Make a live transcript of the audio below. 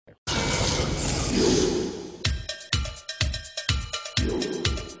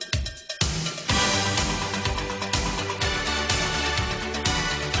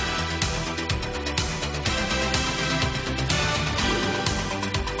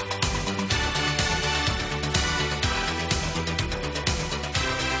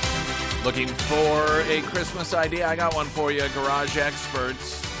Looking for a Christmas idea? I got one for you, Garage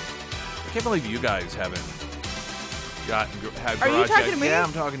Experts. I can't believe you guys haven't had Are you talking to me? Yeah,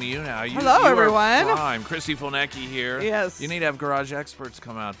 I'm talking to you now. Hello, everyone. Prime. Kristi Fulnecky here. Yes. You need to have Garage Experts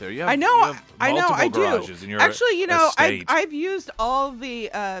come out there. You have, I know. You have I know. I do. garages in your Actually, estate. I've used all the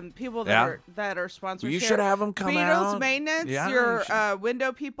people that are sponsors. You here. should have them come out. Beatles Maintenance, Yeah, your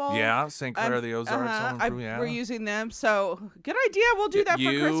window people. Yeah, St. Clair of the Ozarks. We're using them. So good idea. We'll do that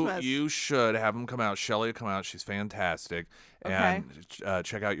for Christmas. You should have them come out. Shelly will come out. She's fantastic. And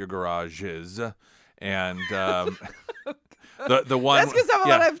check out your garages. And the one that's because I have a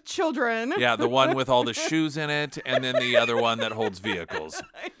lot of children. Yeah, the one with all the shoes in it, and then the other one that holds vehicles.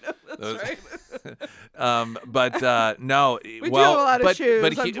 I know, that's right. But no, we do have a lot of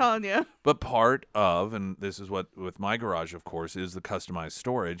shoes. I'm telling you. But part of, and this is what with my garage, of course, is the customized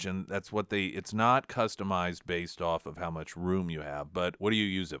storage, and that's what it's not customized based off of how much room you have, but what do you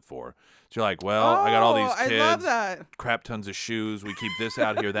use it for? So you're like, well, I got all these kids, I love that. Crap tons of shoes. We keep this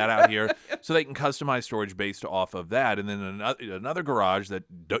out here, that out here, so they can customize storage based off of that. And then another garage that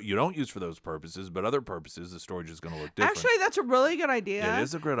you don't use for those purposes, but other purposes, the storage is going to look different. Actually, that's a really good idea. It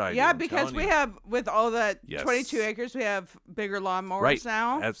is a good idea. Yeah, because we have, with all that 22 acres, we have bigger lawnmowers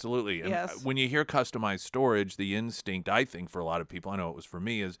now. Absolutely. And when you hear customized storage, the instinct, I think, for a lot of people, I know it was for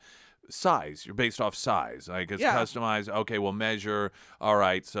me, is size. You're based off size. Like it's customized. Okay, we'll measure. All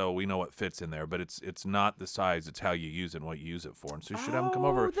right, so we know what fits in there, but it's not the size. It's how you use it and what you use it for. And so you should have them come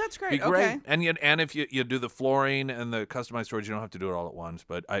over. That's great. Be great. Okay. And if you do the flooring and the customized storage, you don't have to do it all at once.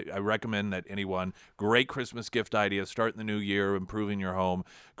 But I recommend that anyone, great Christmas gift idea, start in the new year, improving your home.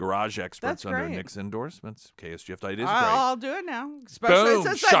 Garage Experts under Nick's endorsements. KS Gift Idea is great. I'll do it now. Especially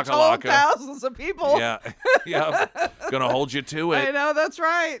since I told thousands of people. Yeah. Yeah. Gonna hold you to it. I know, that's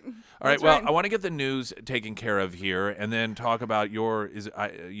right. All right, well, I want to get the news taken care of here and then talk about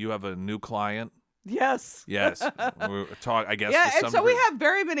you have a new client? Yes. Yes. I guess. Yeah, and so we have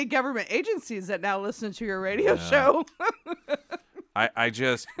very many government agencies that now listen to your radio show. I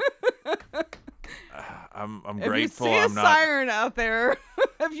just, I'm grateful. If you see a siren out there,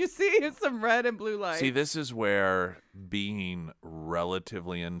 if you see some red and blue lights. See, this is where being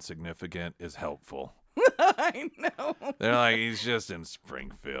relatively insignificant is helpful. I know. They're like, he's just in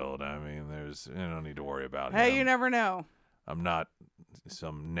Springfield. I mean, you don't need to worry about him. Hey, you never know. I'm not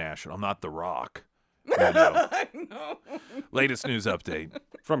I'm not The Rock. I know. Latest news update.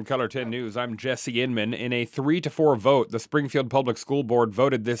 From Color 10 News, I'm Jesse Inman. In a 3-4 vote, the Springfield Public School Board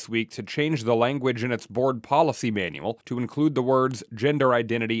voted this week to change the language in its board policy manual to include the words gender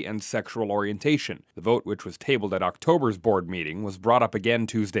identity and sexual orientation. The vote, which was tabled at October's board meeting, was brought up again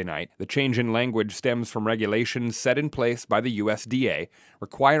Tuesday night. The change in language stems from regulations set in place by the USDA,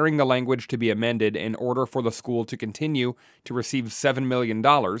 requiring the language to be amended in order for the school to continue to receive $7 million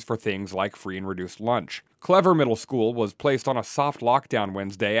for things like free and reduced lunch. Clever Middle School was placed on a soft lockdown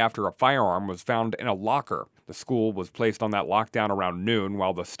Wednesday after a firearm was found in a locker. The school was placed on that lockdown around noon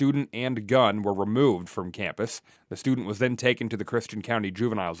while the student and gun were removed from campus. The student was then taken to the Christian County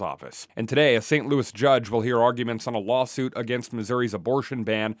Juvenile's office. And today, a St. Louis judge will hear arguments on a lawsuit against Missouri's abortion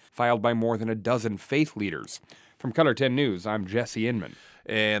ban filed by more than a dozen faith leaders. From Color 10 News, I'm Jesse Inman.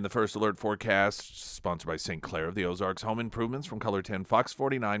 And the first alert forecast, sponsored by St. Clair of the Ozarks. Home improvements from Color 10. Fox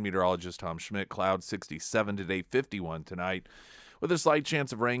 49, meteorologist Tom Schmidt. Cloud 67 today, 51 tonight. With a slight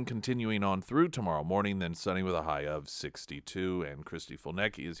chance of rain continuing on through tomorrow morning, then sunny with a high of 62. And Kristi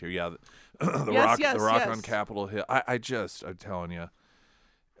Fulnecky is here. Yeah, the rock on Capitol Hill. I'm telling you,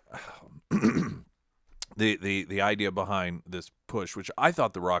 the idea behind this push, which I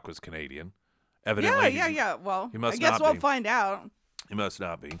thought The Rock was Canadian. Evidently, yeah. Well, I guess we'll find out. He must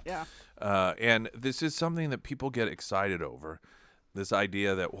not be. Yeah. And this is something that people get excited over. This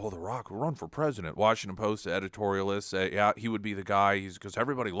idea that, The Rock will run for president. Washington Post editorialists say, he would be the guy because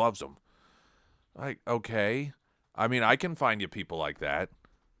everybody loves him. Like, okay. I mean, I can find you people like that.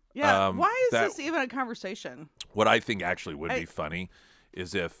 Yeah. Why is this even a conversation? What I think actually would be funny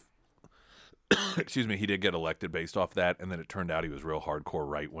is if, excuse me, he did get elected based off that, and then it turned out he was real hardcore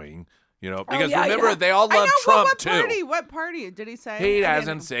right-wing. Because remember, they all love Trump, too. What party did he say? He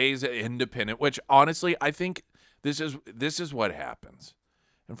doesn't say he's independent, which, honestly, I think this is what happens.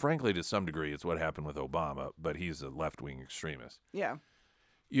 And frankly, to some degree, it's what happened with Obama, but he's a left-wing extremist. Yeah.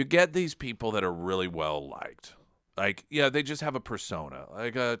 You get these people that are really well-liked. Like, they just have a persona,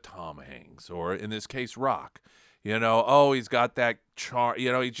 like a Tom Hanks, or in this case, Rock. He's got that charm.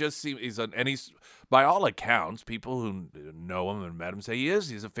 He just seems, he's, by all accounts, people who know him and met him say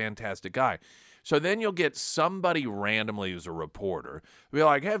he's a fantastic guy. So then you'll get somebody randomly who's a reporter be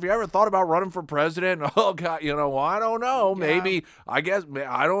like, hey, have you ever thought about running for president? Oh, God, well, I don't know. Maybe, I guess,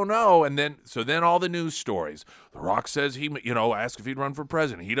 I don't know. And then all the news stories. The Rock says he, asked if he'd run for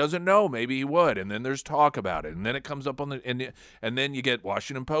president. He doesn't know. Maybe he would. And then there's talk about it. And then it comes up on and then you get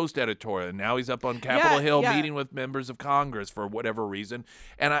Washington Post editorial. And now he's up on Capitol Hill meeting with members of Congress for whatever reason.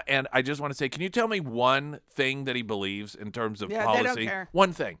 And I just want to say, can you tell me one thing that he believes in terms of policy? They don't care.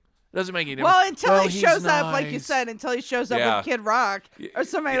 One thing. Doesn't make any difference. Well, until he shows up, like you said, until he shows up with Kid Rock or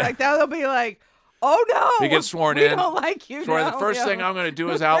somebody like that, they'll be like, oh, no. He gets sworn we in. don't like you Sworn now. The first thing I'm going to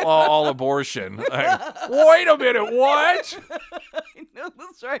do is outlaw all abortion. Wait a minute, what? I know,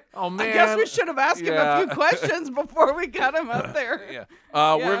 that's right. Oh, man. I guess we should have asked him a few questions before we got him up there.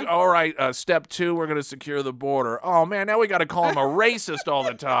 We're all right. Step 2, we're going to secure the border. Oh, man, now we got to call him a racist all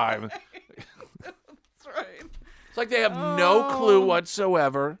the time. That's right. It's like they have no clue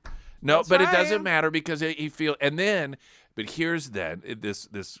whatsoever. No, That's but right. it doesn't matter because he feels. And then, but here's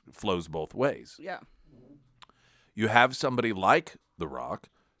this flows both ways. Yeah. You have somebody like The Rock,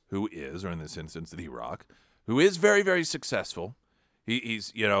 who is, or in this instance, The Rock, who is very, very successful.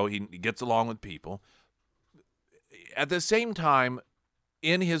 He's he gets along with people. At the same time,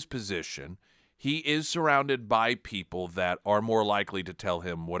 in his position, he is surrounded by people that are more likely to tell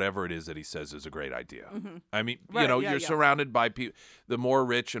him whatever it is that he says is a great idea. Mm-hmm. I mean, Right, you're surrounded by people. The more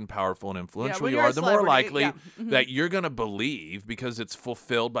rich and powerful and influential when you you're are, a the more celebrity, likely Mm-hmm. that you're going to believe because it's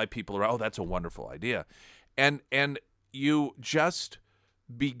fulfilled by people around. Oh, that's a wonderful idea. And you just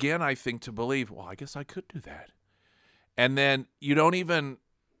begin, I think, to believe, well, I guess I could do that. And then you don't even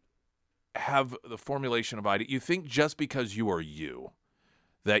have the formulation of idea. You think just because you are you,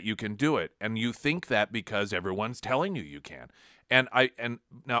 that you can do it, and you think that because everyone's telling you can. And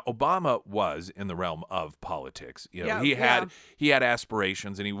now Obama was in the realm of politics. He had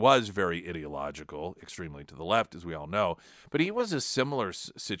aspirations, and he was very ideological, extremely to the left, as we all know. But he was a similar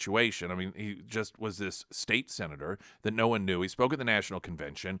situation. I mean, he just was this state senator that no one knew. He spoke at the national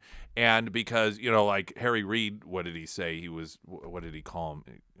convention, and because like Harry Reid, what did he say? He was, what did he call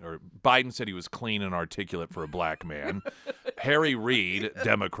him? Or Biden said he was clean and articulate for a black man. Harry Reid,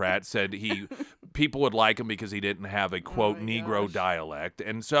 Democrat, said people would like him because he didn't have a quote Negro dialect.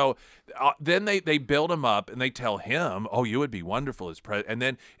 And so then they build him up and they tell him, oh, you would be wonderful as president. And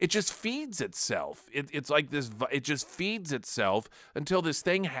then it just feeds itself. It's like this, it just feeds itself until this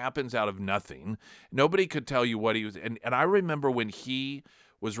thing happens out of nothing. Nobody could tell you what he was. And I remember when he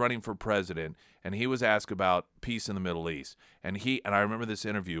was running for president and he was asked about peace in the Middle East. And I remember this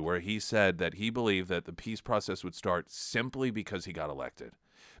interview where he said that he believed that the peace process would start simply because he got elected.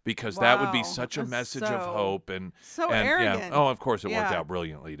 Because that would be such a message of hope and arrogant. Yeah. Oh, of course, it worked out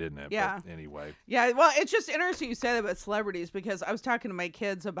brilliantly, didn't it? Yeah. But anyway. Yeah, well, it's just interesting you say that about celebrities because I was talking to my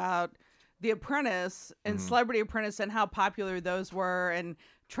kids about The Apprentice and Celebrity Apprentice and how popular those were, and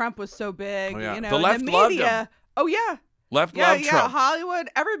Trump was so big. The and left the loved media. him. Oh yeah. Left loved Trump. Hollywood,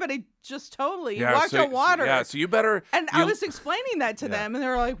 everybody just totally walked on water. Yeah, so you better. And I was explaining that to them, and they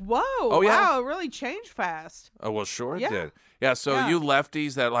were like, "Whoa, wow, it really changed fast." Oh well, sure it did. Yeah, so you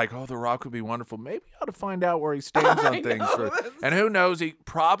lefties that like, oh, The Rock would be wonderful. Maybe you ought to find out where he stands on things. And who knows? He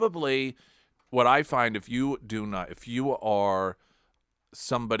probably. What I find, if you are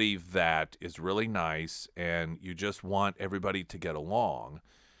somebody that is really nice and you just want everybody to get along,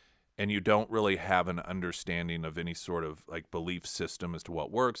 and you don't really have an understanding of any sort of like belief system as to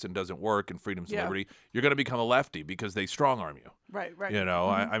what works and doesn't work and freedom and liberty, you're going to become a lefty because they strong arm you. Right.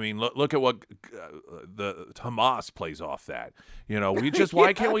 I mean, look at what the Hamas plays off that.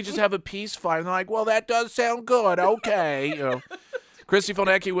 Why can't we just have a peace fight? And they're like, well, that does sound good. Okay. Kristi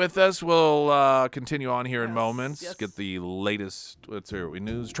Fulnecky with us. We'll continue on here in moments. Yes. Get the latest,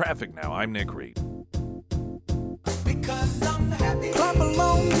 news, traffic now. I'm Nick Reed. All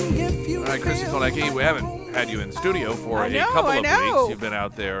right, Kristi Fulnecky, we haven't had you in studio for a couple of weeks. You've been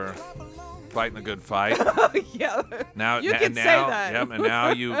out there fighting the good fight. Yeah. Now you can say that. Yep, and now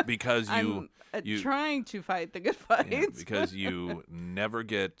I'm trying to fight the good fight. Yeah, because you never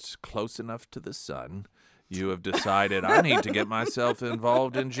get close enough to the sun. You have decided I need to get myself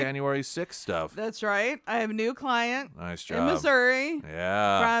involved in January 6th stuff. That's right. I have a new client. Nice job. In Missouri.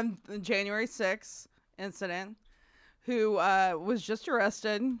 Yeah. From the January 6th incident, who was just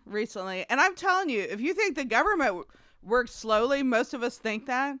arrested recently. And I'm telling you, if you think the government works slowly, most of us think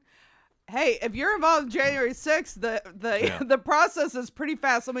that. Hey, if you're involved in January 6th, the process is pretty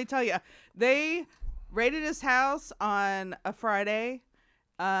fast. Let me tell you. They raided his house on a Friday.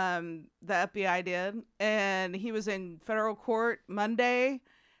 The FBI did, and he was in federal court Monday,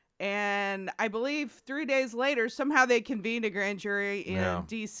 And I believe 3 days later, somehow they convened a grand jury in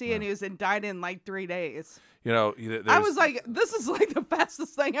D.C. and he was indicted in like 3 days. You know, I was like, this is like the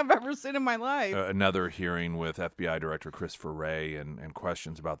fastest thing I've ever seen in my life. Another hearing with FBI Director Christopher Wray and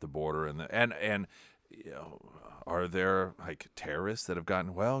questions about the border and you know, are there like terrorists that have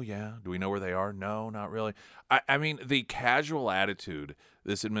gotten? Well, yeah. Do we know where they are? No, not really. I mean, the casual attitude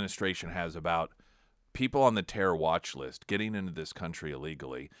this administration has about people on the terror watch list getting into this country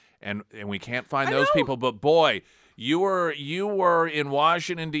illegally, and we can't find those people. But boy, you were in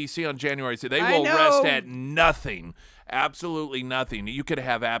Washington D.C. on January 6th. They will rest at nothing, absolutely nothing. You could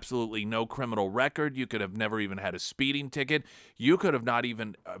have absolutely no criminal record. You could have never even had a speeding ticket. You could have not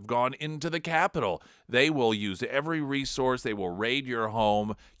even gone into the Capitol. They will use every resource. They will raid your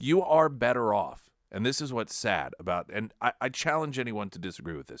home. You are better off, and this is what's sad about. And I challenge anyone to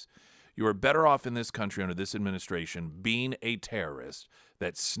disagree with this. You are better off in this country under this administration being a terrorist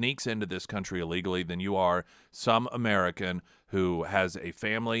that sneaks into this country illegally than you are some American who has a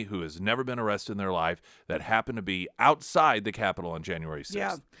family who has never been arrested in their life that happened to be outside the Capitol on January 6th.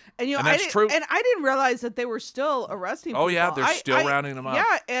 Yeah. And, you know, that's true. And I didn't realize that they were still arresting people. Oh, yeah, they're still rounding them up.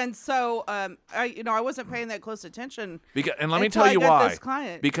 Yeah, and so, I wasn't paying that close attention. And let me tell you why. This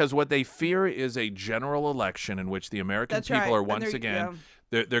client. Because what they fear is a general election in which the American people are once again...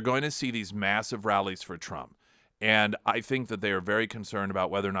 They're going to see these massive rallies for Trump. And I think that they are very concerned about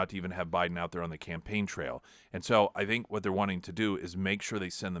whether or not to even have Biden out there on the campaign trail. And so I think what they're wanting to do is make sure they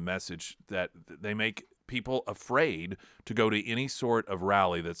send the message that they make people afraid to go to any sort of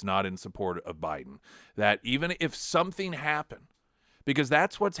rally that's not in support of Biden. That even if something happened, because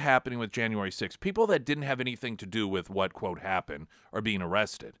that's what's happening with January 6th, people that didn't have anything to do with what, quote, happened are being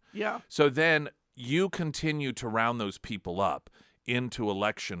arrested. Yeah. So then you continue to round those people up into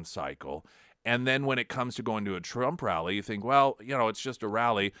election cycle. And then when it comes to going to a Trump rally, you think, well, you know, it's just a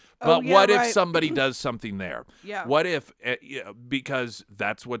rally. But what if somebody does something there? Yeah. What if, because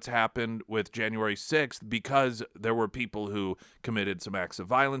that's what's happened with January 6th, because there were people who committed some acts of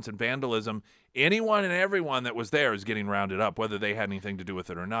violence and vandalism, anyone and everyone that was there is getting rounded up, whether they had anything to do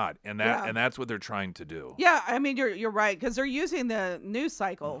with it or not. And that's what they're trying to do. Yeah, I mean, you're right, because they're using the news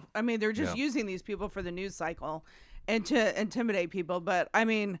cycle. I mean, they're just using these people for the news cycle and to intimidate people. But, I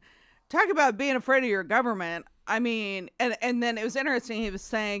mean, talk about being afraid of your government. I mean, and then it was interesting. He was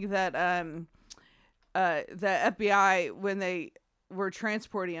saying that the FBI, when they were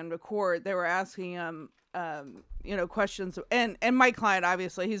transporting him to court, they were asking him, questions. And my client,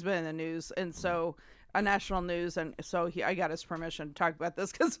 obviously, he's been in the news, and so national news, and so I got his permission to talk about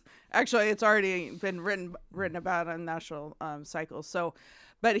this because actually it's already been written about on national cycles. So.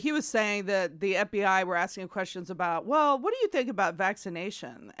 But he was saying that the FBI were asking questions about, well, what do you think about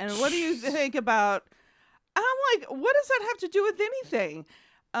vaccination? And what do you think about... And I'm like, what does that have to do with anything?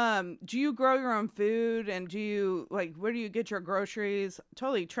 Do you grow your own food? And do you, where do you get your groceries?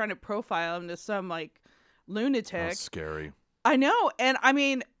 Totally trying to profile him to some, lunatic. That's scary. I know. And, I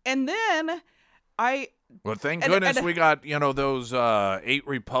mean, and then Well, thank goodness we got, those 8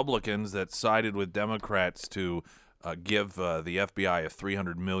 Republicans that sided with Democrats to... give the FBI a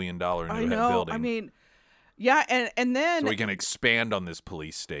 $300 million new building. I mean, yeah, and then... So we can expand on this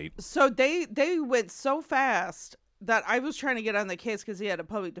police state. So they went so fast that I was trying to get on the case because he had a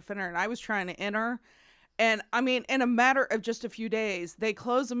public defender, and I was trying to enter. And, I mean, in a matter of just a few days, they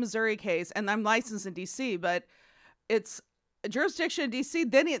closed the Missouri case, and I'm licensed in D.C., but it's a jurisdiction in D.C.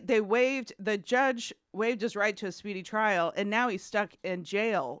 Then the judge waived his right to a speedy trial, and now he's stuck in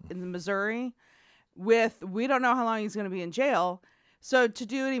jail in Missouri. We don't know how long he's going to be in jail. So to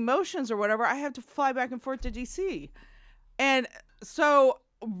do any motions or whatever, I have to fly back and forth to D.C. And so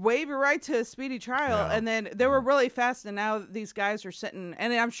waive your right to a speedy trial. Yeah. And then they were really fast. And now these guys are sitting,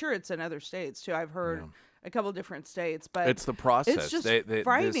 and I'm sure it's in other states too. I've heard a couple of different states, but it's the process. It's just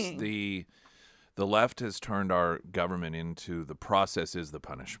frightening. The left has turned our government into the process is the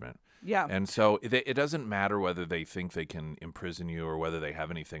punishment. Yeah. And so it doesn't matter whether they think they can imprison you or whether they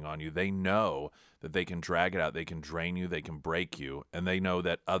have anything on you. They know that they can drag it out. They can drain you. They can break you. And they know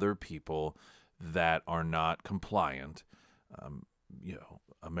that other people that are not compliant,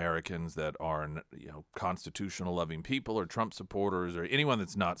 Americans that are, constitutional loving people or Trump supporters or anyone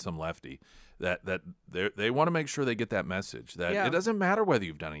that's not some lefty, that they want to make sure they get that message that it doesn't matter whether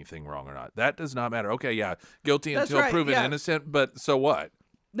you've done anything wrong or not. That does not matter. Okay, yeah, guilty until proven innocent, but so what?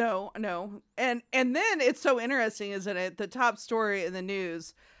 No. And then it's so interesting, isn't it? The top story in the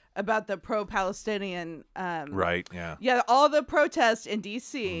news about the pro-Palestinian right, yeah. Yeah, all the protests in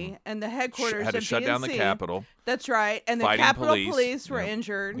D.C. and the headquarters had to of shut DNC. Down the Capitol. That's right. And the Capitol Police were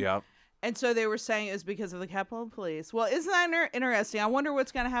injured. Yep. And so they were saying it was because of the Capitol Police. Well, isn't that interesting? I wonder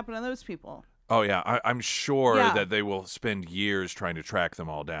what's going to happen to those people. Oh, yeah. I'm sure Yeah. that they will spend years trying to track them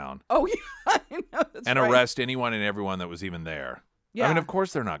all down. Oh, yeah. I know, that's and right. arrest anyone and everyone that was even there. Yeah. I mean, of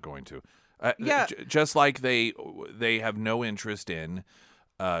course they're not going to. Yeah. Just like they have no interest in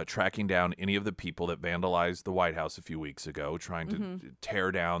tracking down any of the people that vandalized the White House a few weeks ago, trying to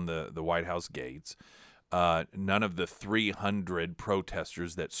tear down the White House gates. None of the 300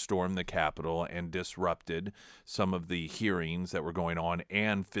 protesters that stormed the Capitol and disrupted some of the hearings that were going on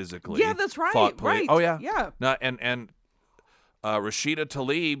and physically Yeah, that's right. fought Right. Oh, yeah. Yeah. No, and Rashida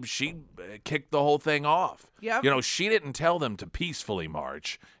Tlaib, she kicked the whole thing off. Yep. You know, she didn't tell them to peacefully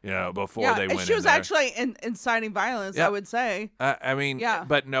march, before Yeah, they and went she in was there. actually inciting violence, Yep. I would say. I mean, Yeah.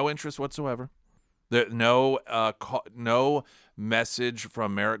 but no interest whatsoever. No message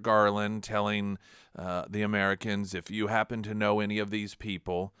from Merrick Garland telling the Americans, if you happen to know any of these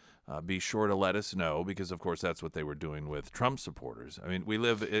people, be sure to let us know, because, of course, that's what they were doing with Trump supporters. I mean,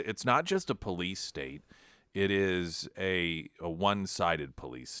 it's not just a police state. It is a one-sided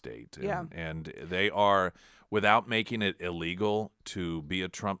police state. And, Yeah. and they are, without making it illegal to be a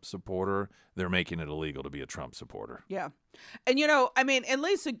Trump supporter, they're making it illegal to be a Trump supporter. Yeah. And, I mean, at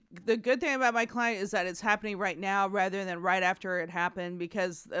least the good thing about my client is that it's happening right now rather than right after it happened,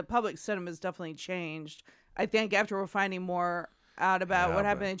 because the public sentiment has definitely changed, I think, after we're finding more out about what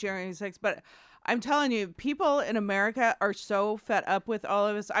happened in January 6th. But I'm telling you, people in America are so fed up with all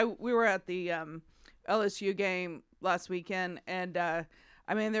of this. We were at the LSU game last weekend, and I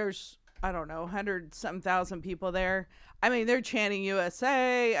mean, there's, I don't know, 100-something thousand people there. I mean, they're chanting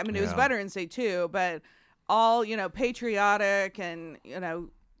USA. I mean, it was Veterans Day too, but all, patriotic and,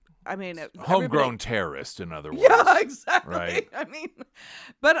 I mean, Homegrown terrorist, in other words. Yeah, exactly. Right.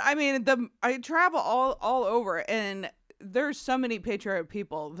 I mean, I travel all over, and there's so many patriotic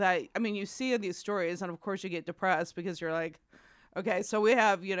people that, I mean, you see in these stories, and of course you get depressed because you're like, okay, so we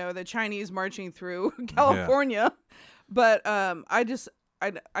have, the Chinese marching through California, but I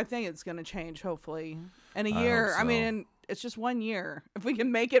think it's going to change, hopefully, in a year. I mean, it's just 1 year. If we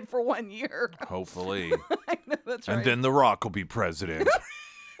can make it for 1 year. Hopefully. I know, that's right. And then The Rock will be president.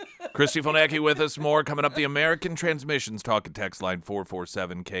 Kristi Fulnecky with us. More coming up. The American Transmissions Talk and Text Line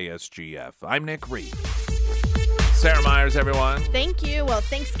 447-KSGF. I'm Nick Reed. Sarah Myers, everyone. Thank you. Well,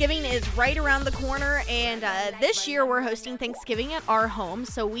 Thanksgiving is right around the corner, and this year we're hosting Thanksgiving at our home.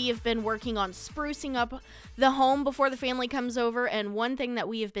 So we have been working on sprucing up the home before the family comes over, and one thing that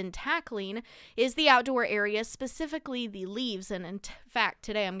we have been tackling is the outdoor area, specifically the leaves. And in fact,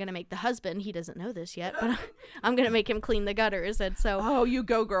 today I'm going to make the husband, he doesn't know this yet, but I'm going to make him clean the gutters. And so, oh, you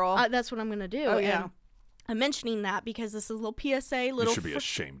go, girl. That's what I'm going to do. Oh, yeah. And I'm mentioning that because this is a little PSA. You should be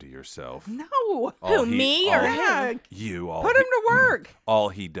ashamed of yourself. No. Me or him? You. Put him to work. All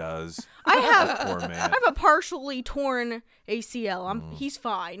he does. I have Poor man. I have a partially torn ACL. He's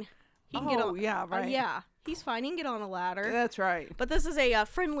fine. He can get on. Yeah, right. Yeah, he's fine. He can get on a ladder. That's right. But this is a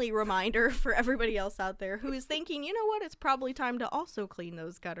friendly reminder for everybody else out there who is thinking, you know what, it's probably time to also clean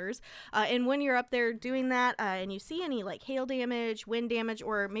those gutters. And when you're up there doing that and you see any like hail damage, wind damage,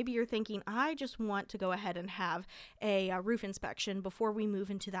 or maybe you're thinking, I just want to go ahead and have a roof inspection before we move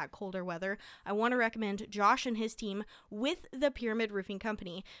into that colder weather, I want to recommend Josh and his team with the Pyramid Roofing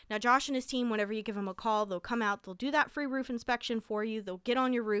Company. Now, Josh and his team, whenever you give them a call, they'll come out, they'll do that free roof inspection for you. They'll get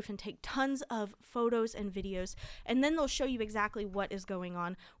on your roof and take tons of photos and videos, and then they'll show you exactly what is going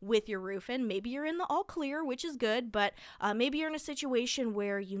on with your roof. And maybe you're in the all clear, which is good, but maybe you're in a situation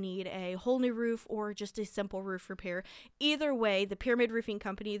where you need a whole new roof or just a simple roof repair. Either way, the Pyramid Roofing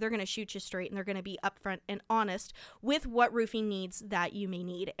Company, they're going to shoot you straight, and they're going to be upfront and honest with what roofing needs that you may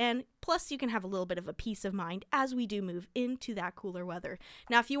need. And plus, you can have a little bit of a peace of mind as we do move into that cooler weather.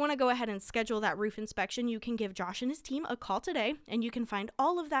 Now, if you want to go ahead and schedule that roof inspection, you can give Josh and his team a call today, and you can find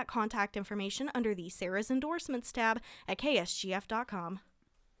all of that contact information under the Sarah's Endorsements tab at ksgf.com.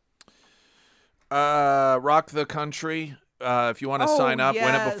 Rock the Country. If you want to sign up,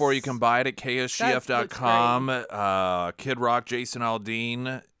 win it before you can buy it at ksgf.com. Kid Rock, Jason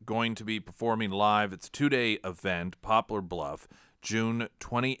Aldean, going to be performing live. It's a 2-day event, Poplar Bluff, June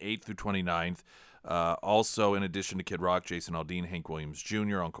 28th through 29th. Also, in addition to Kid Rock, Jason Aldean, Hank Williams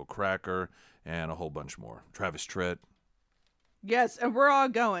Jr., Uncle Cracker, and a whole bunch more. Travis Tritt. Yes, and we're all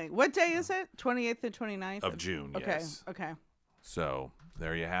going. What day is it? 28th and 29th? Of June, yes. Okay. So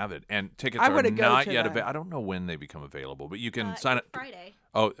there you have it. And tickets I'm are gonna go not to yet that. available. I don't know when they become available, but you can sign up. Friday.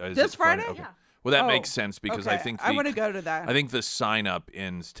 Oh, is This it Friday? Okay. Yeah. Well, that Oh, makes sense because I okay. think I want to go to that. I think the sign up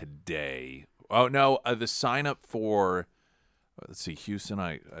ends today. Oh no, the sign up for let's see, Houston.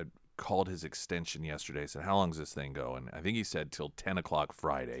 called his extension yesterday. I said, how long does this thing go? And I think he said till 10 o'clock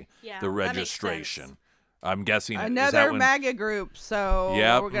Friday, Yeah, the that makes registration. sense. I'm guessing is Another that when, MAGA group, so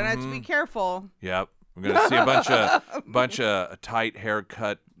Yep, we're gonna have to be careful. Yep. We're going to see a bunch of tight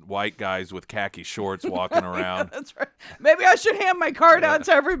haircut white guys with khaki shorts walking around. That's right. Maybe I should hand my card out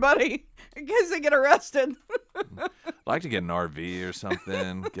to everybody in case they get arrested. I'd like to get an RV or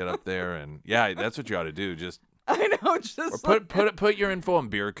something, get up there, and yeah, that's what you ought to do. Just I know, just or put your info in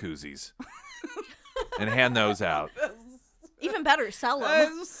beer koozies and hand those out. Even better, sell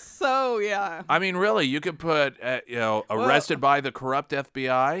them. So yeah. I mean, really, you could put arrested by the corrupt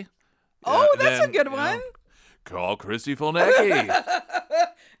FBI. Oh, that's then, a good one. Call Kristi Fulnecky.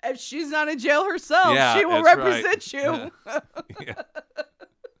 If she's not in jail herself, Yeah, she will that's represent you. Yeah.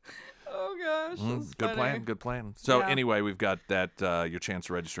 Oh gosh, that's Good funny. plan, good plan. So Yeah. anyway, we've got that your chance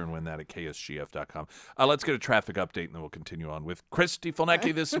to register and win that at ksgf.com. Let's get a traffic update, and then we'll continue on with Kristi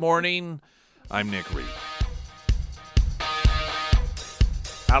Fulnecky this morning. I'm Nick Reed.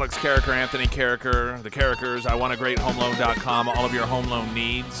 Alex Carricker, Anthony Carricker, the Carrickers, iwantagreathomeloan.com, all of your home loan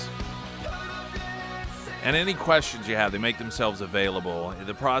needs. And any questions you have, they make themselves available.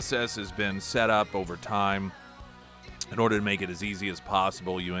 The process has been set up over time in order to make it as easy as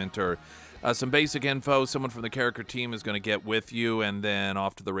possible. You enter some basic info. Someone from the Carricker team is going to get with you, and then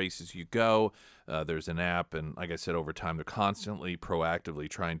off to the races you go. There's an app, and like I said, over time, they're constantly, proactively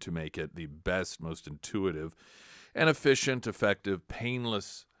trying to make it the best, most intuitive, and efficient, effective,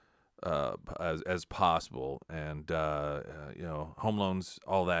 painless as possible. And, home loans,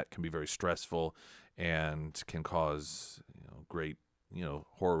 all that can be very stressful and can cause great,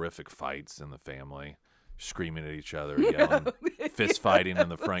 horrific fights in the family, screaming at each other, yelling, fist fighting in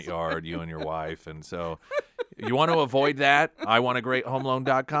the front yard, you and your wife. And so you want to avoid that,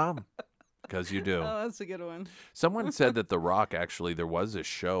 iwantagreathomeloan.com, because you do. Oh, that's a good one. Someone said that The Rock, actually, there was a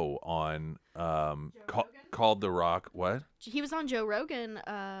show on called The Rock. What? He was on Joe Rogan,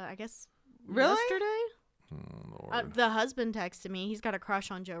 I guess, Really? yesterday. Lord. The husband texted me. He's got a crush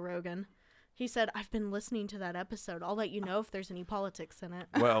on Joe Rogan. He said, I've been listening to that episode. I'll let you know if there's any politics in it.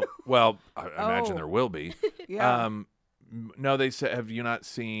 Well, I imagine Oh. there will be. Yeah. No, they said, have you not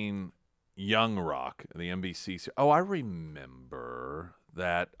seen Young Rock, the NBC? Oh, I remember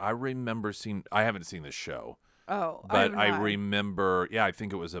that. I haven't seen the show, oh, but I not. remember, yeah, I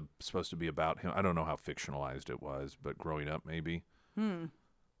think it was supposed to be about him. I don't know how fictionalized it was, but growing up, maybe.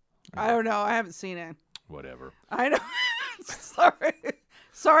 I don't know. I haven't seen it. Whatever. I know.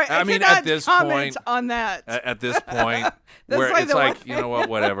 Sorry. I mean, cannot at this comment point- on that. At this point, That's where like it's the one like, you know what,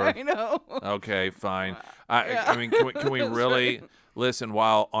 whatever. I know. Okay, fine. Yeah. I mean, can we That's really right. listen?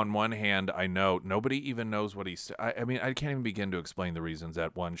 While on one hand, I know nobody even knows what he's. I mean, I can't even begin to explain the reasons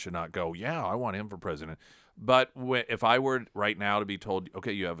that one should not go. Yeah, I want him for president. But if I were right now to be told,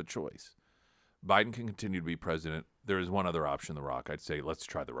 okay, you have a choice. Biden can continue to be president. There is one other option, The Rock. I'd say let's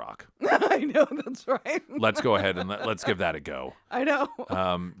try The Rock. I know. That's right. Let's go ahead and let's give that a go. I know.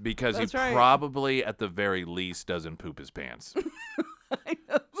 Because That's he right. probably, at the very least, doesn't poop his pants. I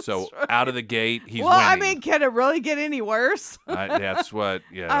know. So That's right. out of the gate, he's well, I winning. mean, can it really get any worse? That's what.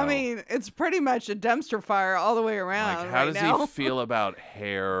 Yeah. I mean, it's pretty much a dumpster fire all the way around. Like, how right does now. he feel about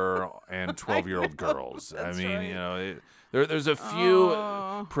hair and 12-year-old girls? I that's mean, right. there's a few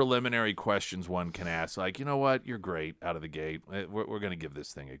Oh. preliminary questions one can ask. Like, you know what? You're great out of the gate. We're going to give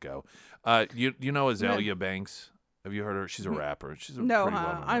this thing a go. You know Azealia Banks? Have you heard her? She's a rapper. She's a No, pretty huh?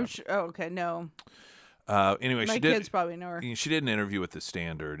 well-known I'm rapper. sure. Oh, okay, no. Anyway, My she kids did. probably know her. She did an interview with The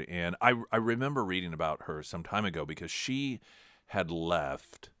Standard, and I remember reading about her some time ago because she had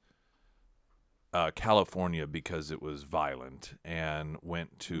left California because it was violent and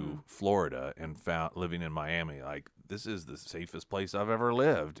went to Florida and found living in Miami. Like, this is the safest place I've ever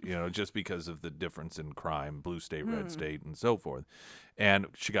lived, just because of the difference in crime, blue state, red state, and so forth. And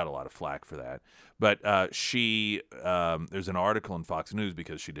she got a lot of flack for that. But there's an article in Fox News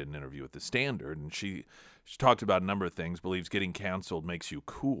because she did an interview with The Standard, and she talked about a number of things, believes getting canceled makes you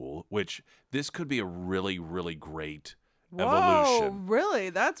cool, which this could be a really, really great evolution. Whoa, really?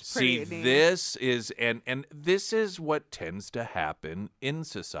 That's pretty See, neat. this is and this is what tends to happen in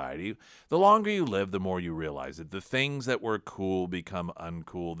society. The longer you live, the more you realize it. The things that were cool become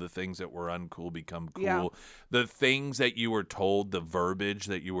uncool. The things that were uncool become cool. Yeah. The things that you were told, the verbiage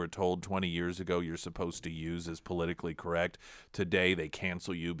that you were told 20 years ago you're supposed to use as politically correct, today they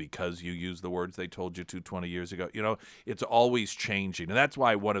cancel you because you use the words they told you to 20 years ago. It's always changing. And that's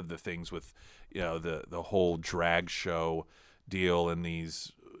why one of the things with the whole drag show deal and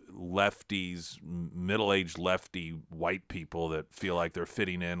these lefties, middle-aged lefty white people that feel like they're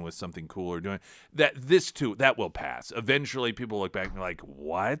fitting in with something cool or doing that will pass. Eventually people look back and be like,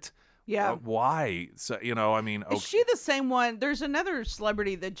 what? Yeah. Why? So, I mean, Is she the same one? There's another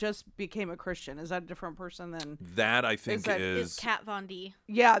celebrity that just became a Christian. Is that a different person than? that I think Is Kat Von D.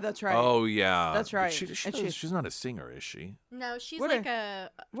 Yeah, that's right. Oh yeah, That's right. She's not a singer, is she? No, she's What like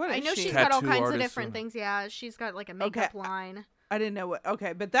what I is know she? she's got all Tattoo kinds of artist different or- things. Yeah, she's got like a makeup line. I didn't know what.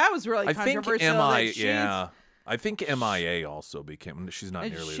 Okay, but that was really I think controversial. I think MIA also became. She's not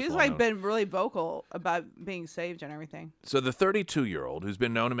nearly. She's as like well-known. been really vocal about being saved and everything. So the 32-year-old, who's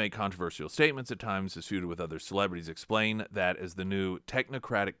been known to make controversial statements at times, is feuded with other celebrities, explain that as the new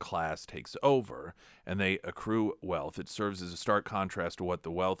technocratic class takes over and they accrue wealth, it serves as a stark contrast to what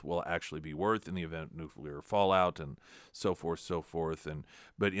the wealth will actually be worth in the event of nuclear fallout and so forth.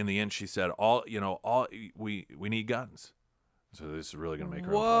 But in the end, she said, we need guns. So this is really going to make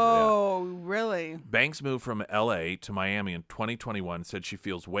her unpopular. Whoa, really? Banks moved from L.A. to Miami in 2021, said she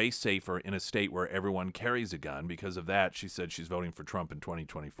feels way safer in a state where everyone carries a gun. Because of that, she said she's voting for Trump in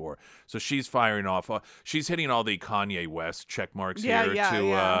 2024. So she's firing off. She's hitting all the Kanye West check marks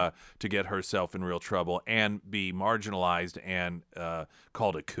to get herself in real trouble and be marginalized and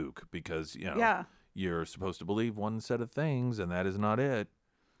called a kook because, you're supposed to believe one set of things, and that is not it.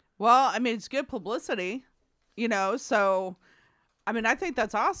 Well, I mean, it's good publicity, so... I mean, I think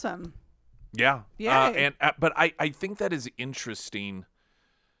that's awesome. Yeah. Yay. But I think that is interesting.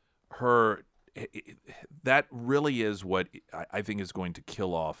 That really is what I think is going to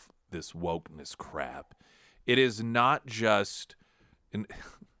kill off this wokeness crap. It is not just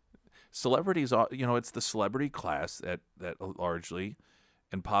celebrities. It's the celebrity class that largely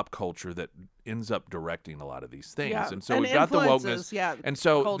in pop culture that ends up directing a lot of these things. Yeah. And so And we've got the influences, wokeness. And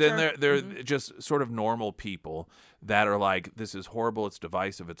so culture. then they're just sort of normal people that are like, this is horrible, it's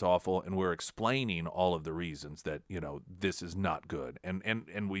divisive, it's awful, and we're explaining all of the reasons that, this is not good.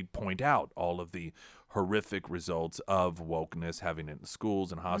 And we point out all of the horrific results of wokeness, having it in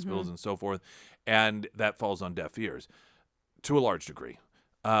schools and hospitals and so forth, and that falls on deaf ears to a large degree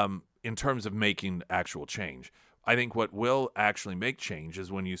in terms of making actual change. I think what will actually make change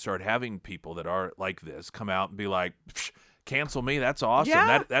is when you start having people that are like this come out and be like, cancel me. That's awesome.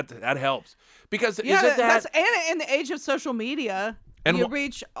 Yeah. That helps. Because Yeah, isn't that... and in the age of social media, And you wh-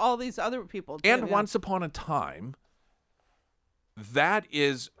 reach all these other people. Too, And yeah. once upon a time, that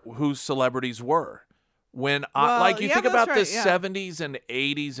is who celebrities were. When you think that's about right, the yeah. 70s and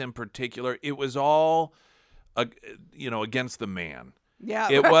 80s in particular, it was all, against the man. Yeah,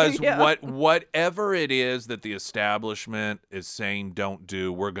 It right, was yeah. whatever it is that the establishment is saying don't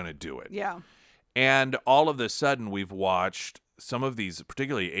do, we're going to do it. Yeah. And all of a sudden, we've watched some of these,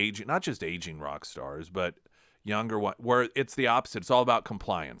 particularly not just aging rock stars, but younger ones, where it's the opposite. It's all about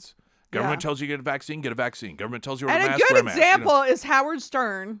compliance. Government tells you to get a vaccine, get a vaccine. Government tells you to wear a And a mask, good wear a mask. example is Howard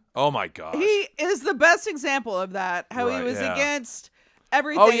Stern. Oh my gosh. He is the best example of that. How he Right, was yeah. against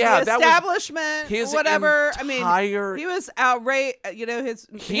everything. Oh, yeah, the that was establishment, his whatever. I entire- mean, he was outraged.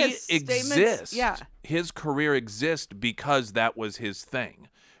 He his statements. exists. Yeah. His career exists because that was his thing,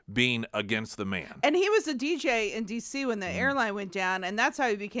 being against the man. And he was a DJ in D.C. when the Mm. airline went down, and that's how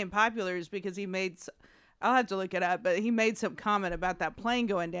he became popular. Is because he made. I'll have to look it up, but he made some comment about that plane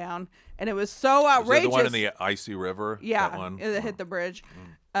going down, and it was so Was that outrageous. the one in the icy river? Yeah, That one? it hit the bridge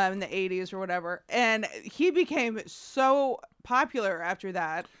in the 80s or whatever. And he became so popular after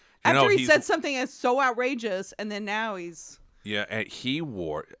that. After he said something that's so outrageous, and then now he's... Yeah, and he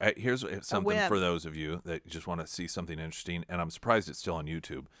wore... here's something wimp. for those of you that just want to see something interesting, and I'm surprised it's still on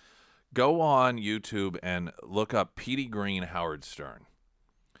YouTube. Go on YouTube and look up Petey Greene Howard Stern.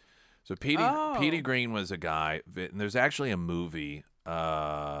 So Petey Greene was a guy, and there's actually a movie,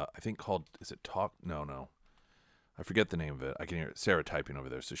 I think called, is it Talk? No. I forget the name of it. I can hear Sarah typing over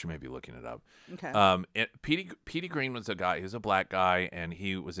there, so she may be looking it up. Okay. Petey Greene was a guy, he was a black guy, and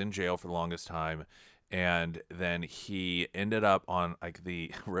he was in jail for the longest time, and then he ended up on like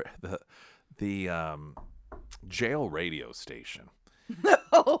the jail radio station.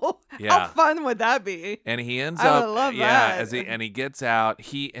 How fun would that be? And he ends I would up, love yeah, that. and he gets out.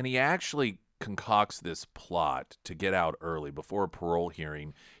 He actually concocts this plot to get out early before a parole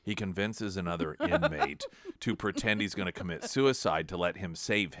hearing. He convinces another inmate to pretend he's going to commit suicide to let him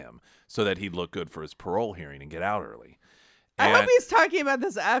save him, so that he'd look good for his parole hearing and get out early. I hope he's talking about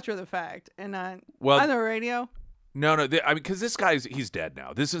this after the fact and not on the radio. No, I mean, because this guy's he's dead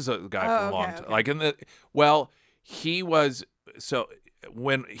now. This is a guy from a long time. okay. Like he was so.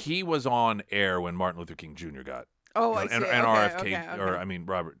 When he was on air when Martin Luther King Jr. got I see. and Okay, RFK okay. or I mean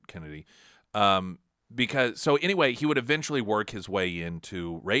Robert Kennedy, because so anyway he would eventually work his way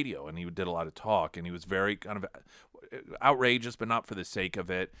into radio and he did a lot of talk and he was very kind of outrageous, but not for the sake of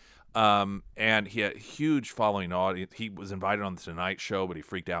it. And he had a huge following audience. He was invited on the Tonight Show, but he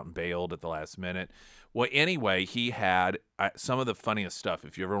freaked out and bailed at the last minute. Well, anyway, he had some of the funniest stuff.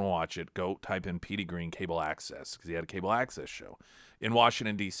 If you ever want to watch it, go type in Petey Greene Cable Access, because he had a cable access show in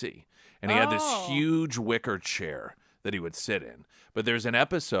Washington, D.C. And he had this huge wicker chair that he would sit in. But there's an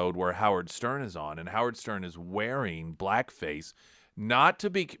episode where Howard Stern is on, and Howard Stern is wearing blackface. Not to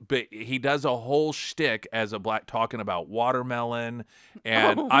be, but he does a whole shtick as a black, talking about watermelon,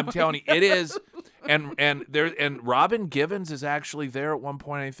 and I'm telling you, it is, and Robin Givens is actually there at one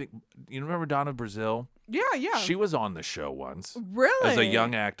point. I think you remember Donna Brazile. Yeah. She was on the show once, Really, as a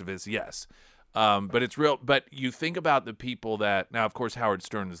young activist. Yes, but it's real. But you think about the people that now, of course, Howard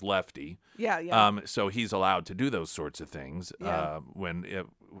Stern is lefty. Yeah. So he's allowed to do those sorts of things. Yeah.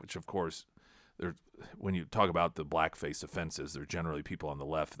 Which of course. When you talk about the blackface offenses, they're generally people on the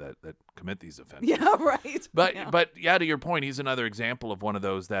left that commit these offenses. Yeah, right. But to your point, he's another example of one of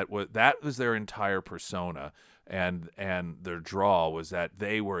those that was their entire persona, and their draw was that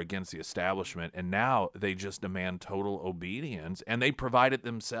they were against the establishment, and now they just demand total obedience, and they provide it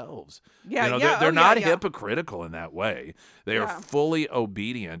themselves. Yeah, they're not hypocritical in that way. They are Yeah. fully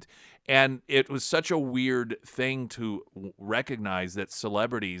obedient. And it was such a weird thing to recognize that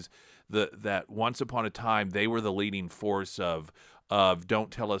celebrities, that once upon a time they were the leading force of don't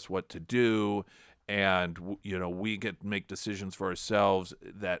tell us what to do, and we get to make decisions for ourselves,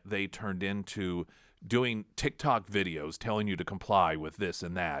 that they turned into doing TikTok videos telling you to comply with this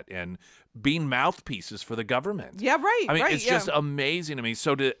and that, and being mouthpieces for the government. Yeah, right. I mean, right, it's just amazing to me.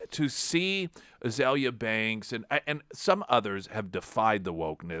 So to see Azealia Banks and some others have defied the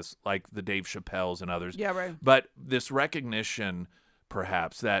wokeness, like the Dave Chappelles and others. Yeah, right. But this recognition,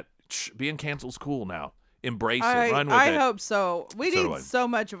 perhaps, that being canceled's cool now. Embrace it. Run with it. I hope so. We So do need I. so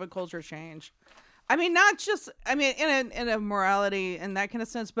much of a culture change. I mean, not just, in a morality and that kind of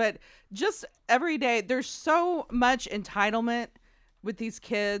sense, but just every day, there's so much entitlement with these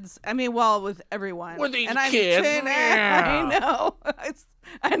kids. I mean, with everyone. With these and kids. I know.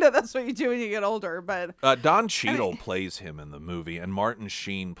 I know that's what you do when you get older, but Don Cheadle plays him in the movie, and Martin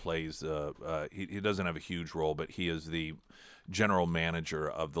Sheen plays, he doesn't have a huge role, but he is the general manager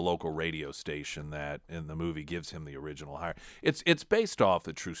of the local radio station that in the movie gives him the original hire. It's based off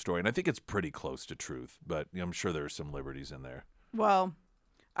a true story, and I think it's pretty close to truth, but I'm sure there are some liberties in there. well,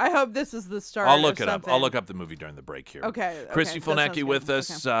 I hope this is the start. I'll look of it up. something. I'll look up the movie during the break here. Okay. Kristi that sounds Fulnecky good. with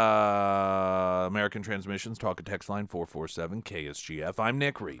us. Okay. American Transmissions, talk and text line 447 KSGF. I'm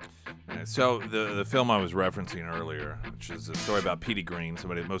Nick Reed. So the film I was referencing earlier, which is a story about Petey Greene,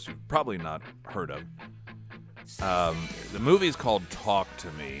 somebody most of you probably not heard of. The movie is called Talk to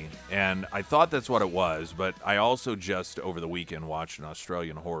Me, and I thought that's what it was, but I also just over the weekend watched an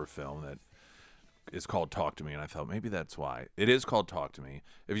Australian horror film that is called Talk to Me, and I thought maybe that's why. It is called Talk to Me.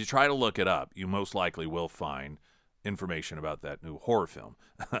 If you try to look it up, you most likely will find information about that new horror film.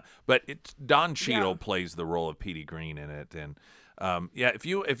 But Don Cheadle plays the role of Petey Greene in it, and if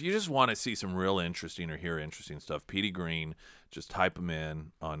you just want to see some real interesting or hear interesting stuff, Petey Greene, just type him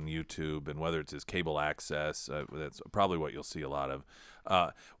in on YouTube, and whether it's his cable access, that's probably what you'll see a lot of.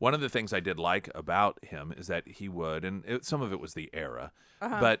 One of the things I did like about him is that he would, and some of it was the era,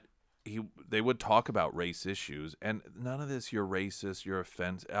 but they would talk about race issues, and none of this, you're racist, you're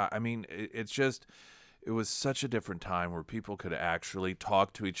offensive. I mean, it was such a different time where people could actually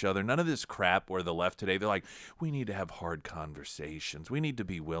talk to each other. None of this crap where the left today, they're like, we need to have hard conversations. We need to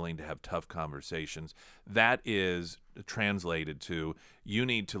be willing to have tough conversations. That is translated to, you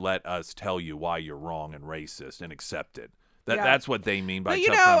need to let us tell you why you're wrong and racist and accept it. That's what they mean by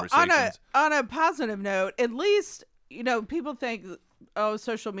tough conversations. On a positive note, at least, people think,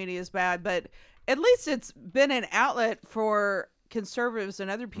 social media is bad, but at least it's been an outlet for conservatives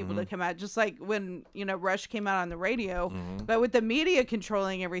and other people to come out, just like when Rush came out on the radio. But with the media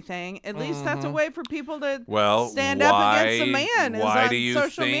controlling everything, at least that's a way for people to stand up against the man. Why do you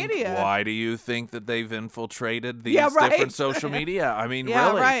social think? media. Why do you think that they've infiltrated these different social media? I mean,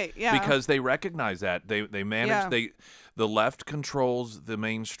 really, because they recognize that they manage the left controls the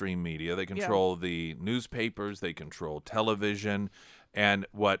mainstream media. They control the newspapers. They control television. And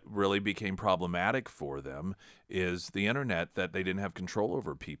what really became problematic for them is the internet, that they didn't have control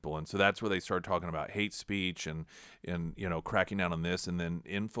over people. And so that's where they started talking about hate speech and cracking down on this, and then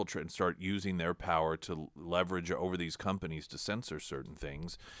infiltrate and start using their power to leverage over these companies to censor certain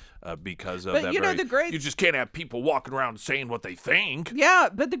things because of that. You just can't have people walking around saying what they think. Yeah,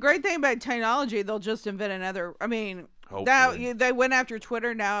 but the great thing about technology, they'll just invent another. I mean, now they went after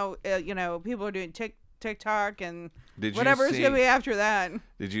Twitter. Now, people are doing TikTok and whatever's going to be after that.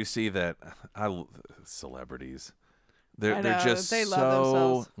 Did you see that? Celebrities. They're know, just they love so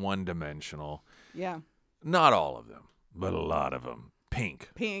themselves. one-dimensional. Yeah. Not all of them, but a lot of them. Pink.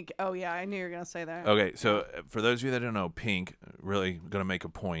 Pink. Oh, yeah. I knew you were going to say that. Okay, so for those of you that don't know, Pink really going to make a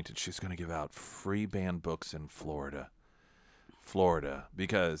point, and she's going to give out free banned books in Florida.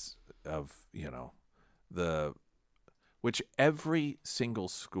 Because of, which every single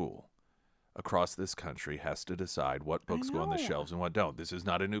school across this country has to decide what books go on the shelves and what don't. This is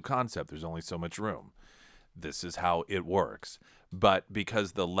not a new concept. There's only so much room. This is how it works. But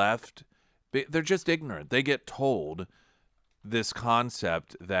because the left, they're just ignorant. They get told this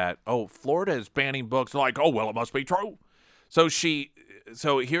concept that, Florida is banning books. They're like, well, it must be true. So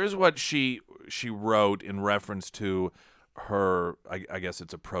here's what she wrote in reference to her, I guess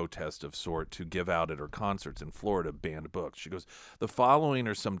it's a protest of sort, to give out at her concerts in Florida banned books. She goes, the following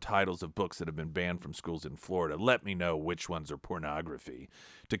are some titles of books that have been banned from schools in Florida. Let me know which ones are pornography.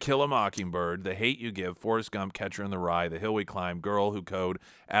 To Kill a Mockingbird, The Hate You Give, Forrest Gump, Catcher in the Rye, The Hill We Climb, Girl Who Code,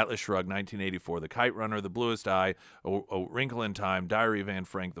 Atlas Shrugged, 1984, The Kite Runner, The Bluest Eye, A Wrinkle in Time, Diary of Anne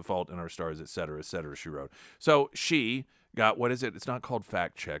Frank, The Fault in Our Stars, etc., she wrote. So she got, what is it? It's not called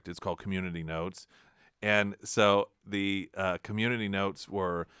Fact Checked. It's called Community Notes. And so the community notes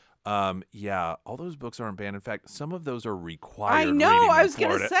were, all those books aren't banned. In fact, some of those are required. I know. Reading I in was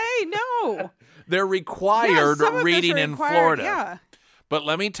going to Florida. say no. They're required some of reading this are in required, Florida. Yeah. But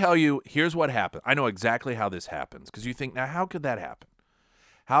let me tell you, here's what happened. I know exactly how this happens because you think, now, how could that happen?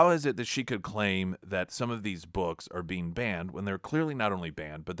 How is it that she could claim that some of these books are being banned when they're clearly not only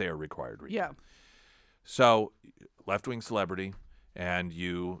banned, but they are required reading? Yeah. So, left-wing celebrity. And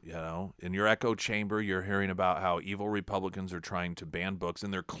you know, in your echo chamber, you're hearing about how evil Republicans are trying to ban books,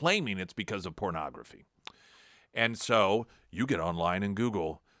 and they're claiming it's because of pornography. And so you get online and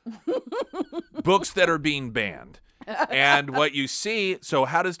Google books that are being banned. And what you see, so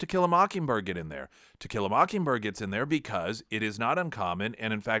how does To Kill a Mockingbird get in there? To Kill a Mockingbird gets in there because it is not uncommon.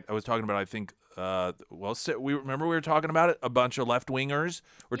 And in fact, I was talking about, I think, we were talking about it. A bunch of left-wingers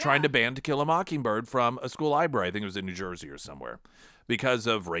were trying to ban To Kill a Mockingbird from a school library. I think it was in New Jersey or somewhere because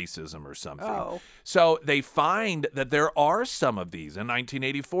of racism or something. Oh. So they find that there are some of these. In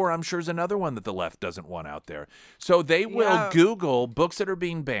 1984, I'm sure is another one that the left doesn't want out there. So they will Google books that are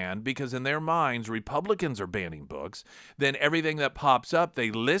being banned because in their minds, Republicans are banning books. Then everything that pops up,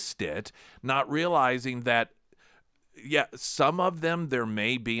 they list it, not realizing that some of them, there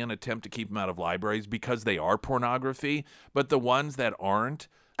may be an attempt to keep them out of libraries because they are pornography, but the ones that aren't,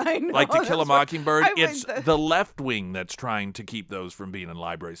 I know, like To Kill a Mockingbird, it's the the left wing that's trying to keep those from being in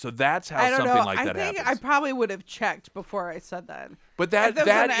libraries. So that's how I don't something know. like that I think happens. I probably would have checked before I said that. But If there was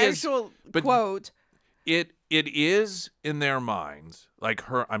that an is actual but quote. It is in their minds, like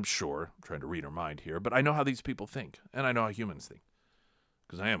her. I'm sure. I'm trying to read her mind here, but I know how these people think, and I know how humans think,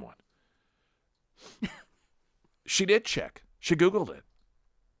 because I am one. She did check. She Googled it.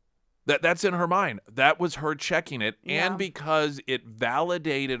 That's in her mind. That was her checking it. Yeah. And because it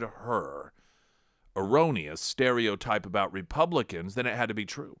validated her erroneous stereotype about Republicans, then it had to be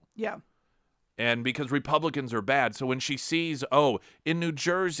true. Yeah. And because Republicans are bad, so when she sees, in New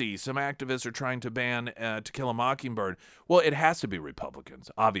Jersey, some activists are trying to ban To Kill a Mockingbird, well, it has to be Republicans,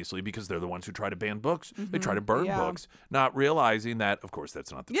 obviously, because they're the ones who try to ban books. They try to burn books, not realizing that, of course,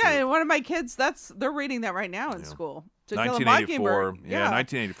 that's not the truth. Yeah, and one of my kids, they're reading that right now in school. To Kill a 1984. Mockingbird. Yeah,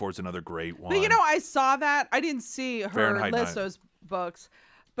 1984 is another great one. But I saw that. I didn't see her Fahrenheit list 9. those books,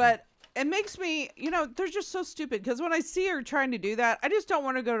 but it makes me, they're just so stupid because when I see her trying to do that, I just don't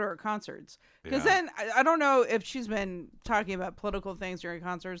want to go to her concerts. Because then I don't know if she's been talking about political things during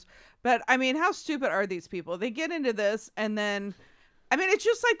concerts, but I mean, how stupid are these people? They get into this and then, it's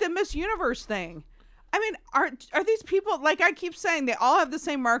just like the Miss Universe thing. Are these people, like I keep saying, they all have the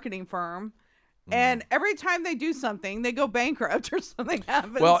same marketing firm. And every time they do something, they go bankrupt or something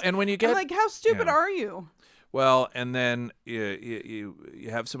happens. Well, and when you get... I'm like, how stupid are you? Well, and then you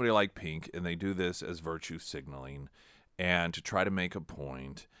have somebody like Pink, and they do this as virtue signaling and to try to make a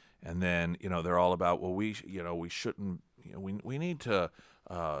point. And then, they're all about, well, we shouldn't, we need to,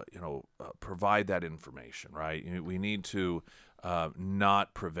 provide that information, right? We need to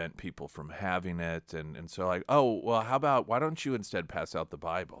not prevent people from having it. And so like, how about, why don't you instead pass out the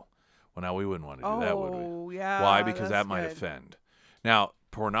Bible? Well, now we wouldn't want to do that, would we? Oh, yeah. Why? Because that that's might good. offend. Now,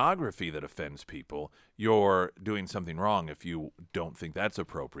 pornography that offends people, you're doing something wrong if you don't think that's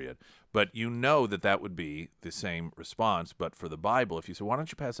appropriate. But you know that would be the same response. But for the Bible, if you say, why don't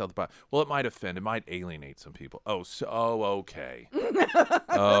you pass out the Bible? Well, it might offend. It might alienate some people. Okay.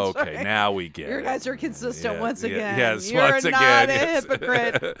 Okay, right. now we get it. You guys are consistent once again. Yes, You're once not again. a Yes.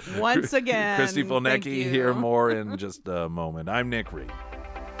 hypocrite. Once again. Kristi Thank Fulnecky you. here more in just a moment. I'm Nick Reed.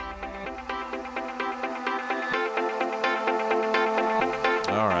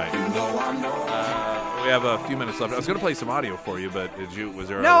 All right. We have a few minutes left. I was going to play some audio for you, but was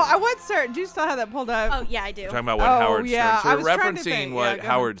there? No, I would start. Do you still have that pulled up? Oh, yeah, I do. Talking about what Oh, Howard yeah. Stern. I So was we're trying to referencing think. what Yeah, go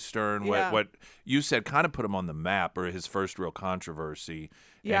Howard Stern, Yeah. what you said, kind of put him on the map, or his first real controversy.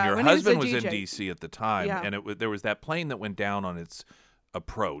 Yeah, and your when he was husband a was in DJ. D.C. at the time, Yeah. and there was that plane that went down on its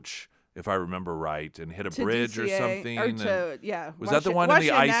approach, if I remember right, and hit a To bridge or DCA, something. Or and- to, yeah. was that the one in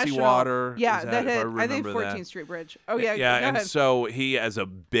the Washington icy National. water? Yeah, Is that that, if hit, I I think, remember 14th that? Street Bridge. Oh, yeah. Yeah, go and ahead. so he, as a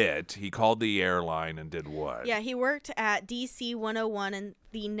bit, he called the airline and did what? Yeah, he worked at DC 101, and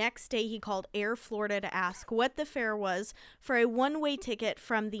the next day he called Air Florida to ask what the fare was for a one-way ticket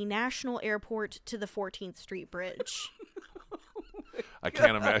from the National Airport to the 14th Street Bridge. I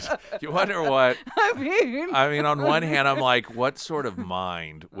can't imagine. You wonder what. I mean, on one hand, I'm like, what sort of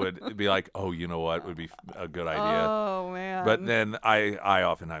mind would be like, oh, you know what would be a good idea? Oh, man. But then I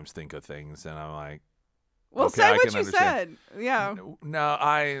oftentimes think of things, and I'm like, well, okay, say I what can you understand. said. Yeah. No,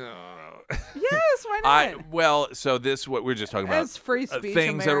 Yes, why not? well, so this what we're just talking about. It's free speech,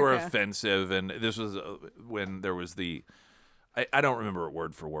 things that were America. offensive, and this was when there was the. I don't remember it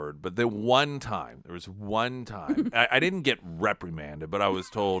word for word, but there was one time, I didn't get reprimanded, but I was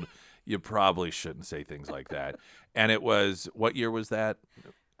told you probably shouldn't say things like that. And it was, what year was that?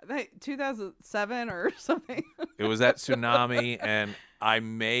 I think 2007 or something. It was that tsunami, and I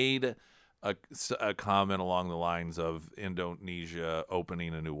made a comment along the lines of Indonesia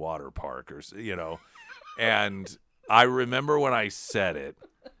opening a new water park, and I remember when I said it.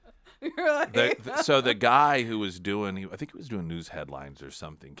 You're like, So the guy who was I think he was doing news headlines or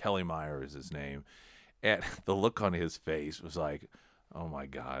something. Kelly Meyer is his name, and the look on his face was like, "Oh my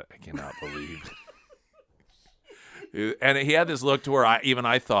God, I cannot believe." And he had this look to where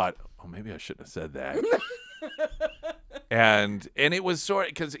I thought, "Oh, maybe I shouldn't have said that." and it was sort of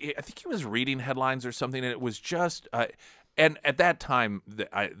because I think he was reading headlines or something, and it was just. And at that time,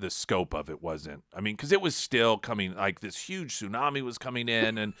 the scope of it wasn't. I mean, because it was still coming, like this huge tsunami was coming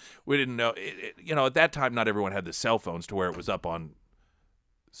in, and we didn't know. At that time, not everyone had the cell phones to where it was up on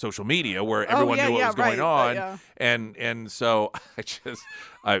social media, where everyone knew what was going on. Yeah. And so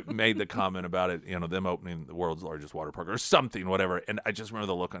I made the comment about it. Them opening the world's largest water park or something, whatever. And I just remember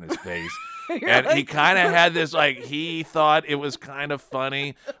the look on his face, and he kind of had this he thought it was kind of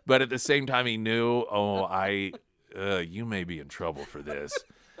funny, but at the same time, he knew, you may be in trouble for this.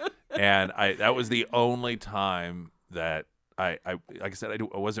 And that was the only time that I like I said,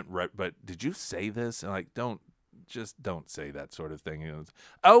 I wasn't but did you say this? And don't say that sort of thing.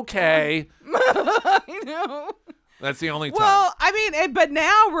 Okay. I know. That's the only time. Well, I mean, but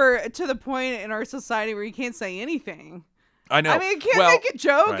now we're to the point in our society where you can't say anything. I know. I mean, you can't make a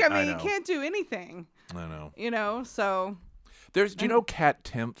joke. right, I mean, I you know. can't do anything. I know. So. Do you know Kat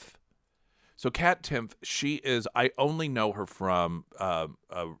Timpf? So Kat Timpf, I only know her from,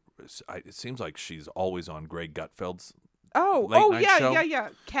 it seems like she's always on Greg Gutfeld's late night show. Yeah.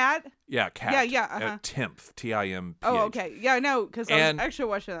 Kat? Yeah, Kat. Yeah, uh-huh. Timpf, T-I-M-P-H. Oh, okay. Yeah, I know, because I was And- actually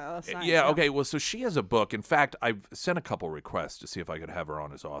watching that last night. Yeah, okay. Well, so she has a book. In fact, I've sent a couple requests to see if I could have her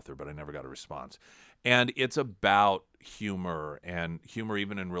on as author, but I never got a response. And it's about humor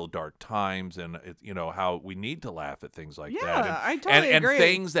even in real dark times, and how we need to laugh at things like that. Yeah, I totally and agree.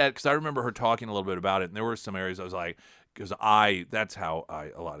 things that, because I remember her talking a little bit about it, and there were some areas I was like, because that's how I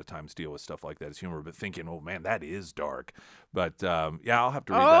a lot of times deal with stuff like that is humor, but thinking, oh man, that is dark. But yeah, I'll have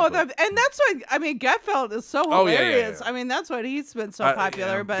to read that book. And that's what, I mean, Gutfeld is so Oh, yeah, hilarious. yeah. I mean, that's what he's been so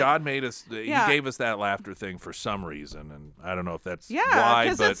popular. But God made us, Yeah. he gave us that laughter thing for some reason, and I don't know if that's yeah, why,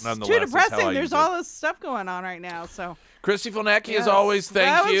 because but it's nonetheless, too it's how I depressing. There's use all it. this stuff going on right now. So Kristi Fulnecky, Yes. as always,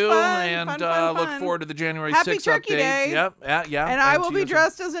 That thank was you, fun, and fun, look fun. forward to the January Happy 6th Turkey updates. Day. Yep, yeah. and I will to be you.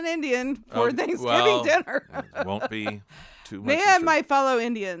 dressed as an Indian for Oh, Thanksgiving well, dinner. It won't be too much. Me of and a- my fellow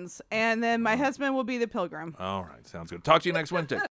Indians, and then my husband will be the pilgrim. All right, sounds good. Talk to you next Wednesday.